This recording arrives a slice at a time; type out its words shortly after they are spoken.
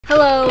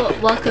Hello,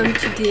 welcome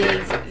to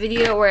today's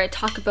video where I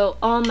talk about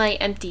all my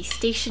empty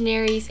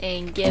stationaries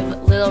and give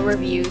little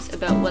reviews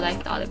about what I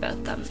thought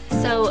about them.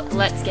 So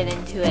let's get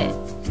into it.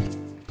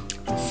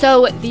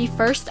 So the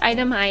first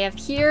item I have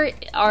here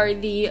are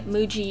the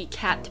Muji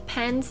capped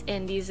pens,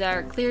 and these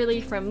are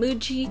clearly from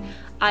Muji.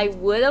 I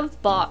would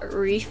have bought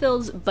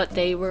refills, but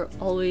they were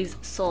always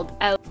sold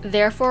out.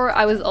 Therefore,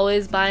 I was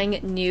always buying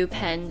new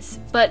pens.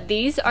 But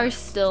these are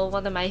still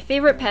one of my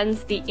favorite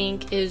pens. The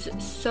ink is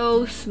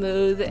so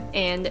smooth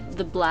and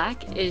the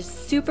black is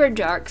super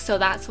dark, so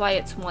that's why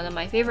it's one of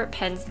my favorite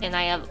pens, and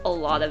I have a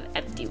lot of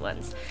empty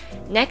ones.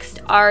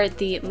 Next are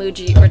the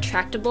Muji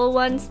retractable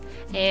ones,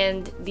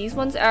 and these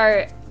ones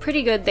are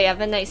pretty good. They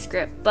have a nice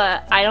grip,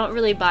 but I don't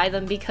really buy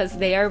them because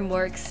they are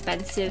more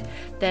expensive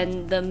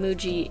than the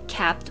Muji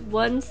capped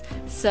ones.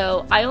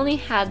 So I only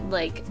had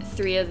like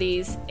 3 of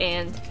these,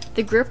 and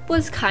the grip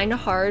was kind of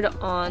hard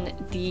on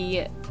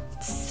the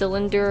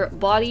cylinder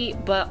body,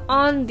 but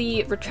on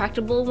the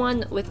retractable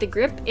one with the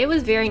grip it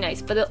was very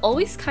nice, but it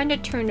always kind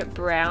of turned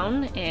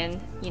brown,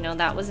 and you know,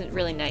 that wasn't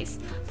really nice.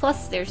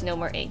 Plus there's no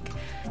more ink.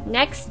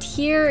 Next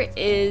here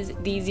is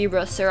the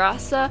Zebra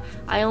Sarasa.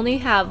 I only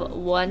have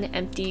one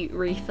empty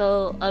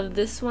refill of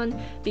this one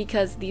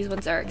because these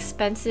ones are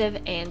expensive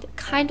and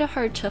kind of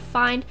hard to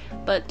find,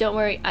 but don't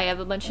worry, I have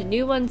a bunch of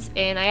new ones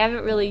and I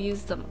haven't really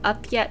used them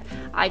up yet.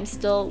 I'm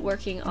still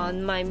working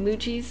on my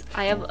Mujis.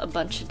 I have a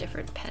bunch of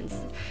different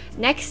pens.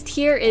 Next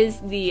here is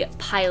the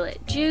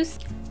Pilot Juice.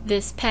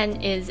 This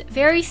pen is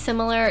very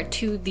similar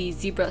to the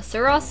Zebra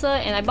Sarasa,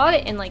 and I bought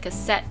it in like a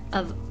set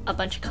of a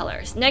bunch of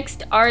colors.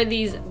 Next are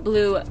these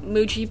blue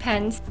Muji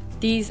pens.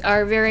 These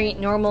are very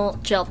normal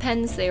gel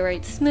pens. They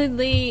write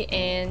smoothly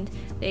and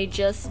they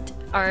just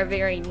are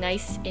very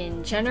nice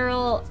in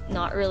general.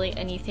 Not really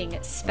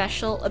anything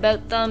special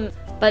about them.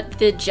 But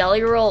the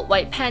Jelly Roll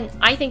white pen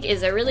I think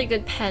is a really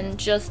good pen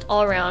just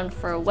all around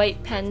for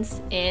white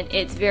pens, and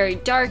it's very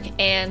dark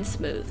and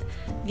smooth.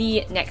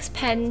 The next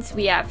pens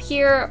we have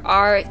here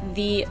are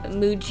the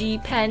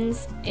Muji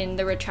pens in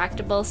the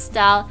retractable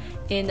style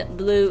in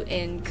blue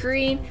and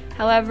green.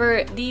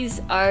 However, these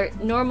are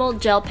normal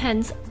gel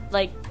pens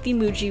like the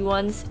Muji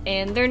ones,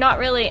 and they're not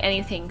really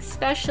anything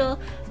special,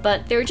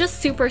 but they're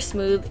just super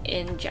smooth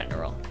in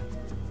general.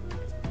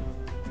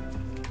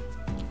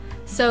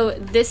 So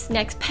this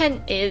next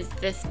pen is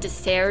this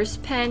Desserts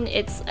pen.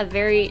 It's a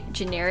very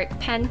generic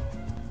pen,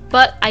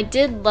 but I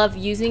did love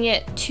using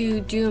it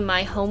to do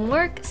my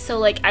homework. So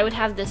like I would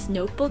have this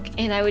notebook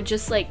and I would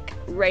just like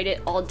write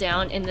it all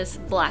down in this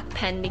black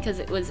pen because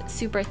it was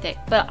super thick.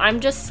 But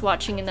I'm just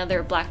swatching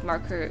another black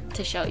marker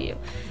to show you.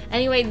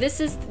 Anyway, this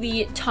is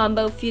the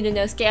Tombow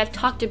Fudenosuke. I've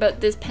talked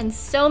about this pen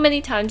so many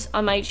times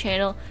on my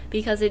channel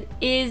because it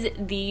is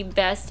the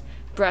best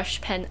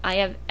brush pen I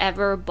have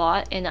ever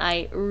bought, and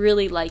I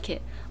really like it.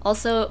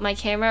 Also, my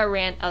camera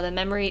ran out of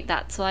memory,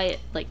 that's why it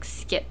like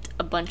skipped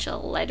a bunch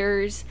of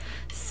letters,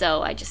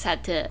 so I just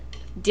had to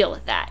deal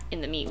with that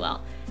in the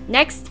meanwhile.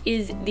 Next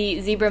is the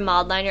Zebra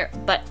Mild Liner,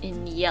 but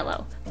in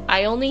yellow.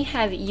 I only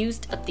have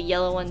used up the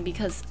yellow one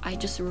because I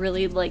just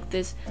really like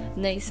this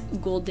nice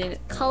golden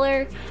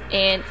color,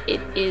 and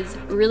it is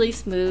really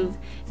smooth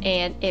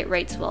and it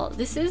writes well.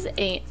 This is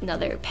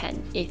another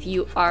pen if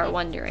you are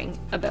wondering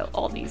about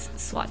all these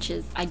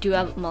swatches. I do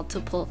have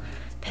multiple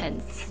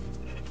pens.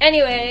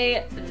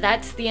 Anyway,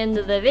 that's the end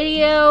of the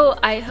video.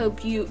 I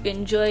hope you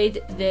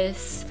enjoyed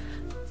this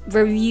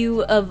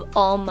review of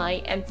all my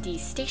empty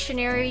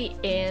stationery,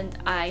 and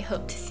I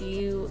hope to see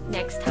you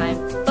next time.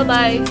 Bye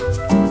bye!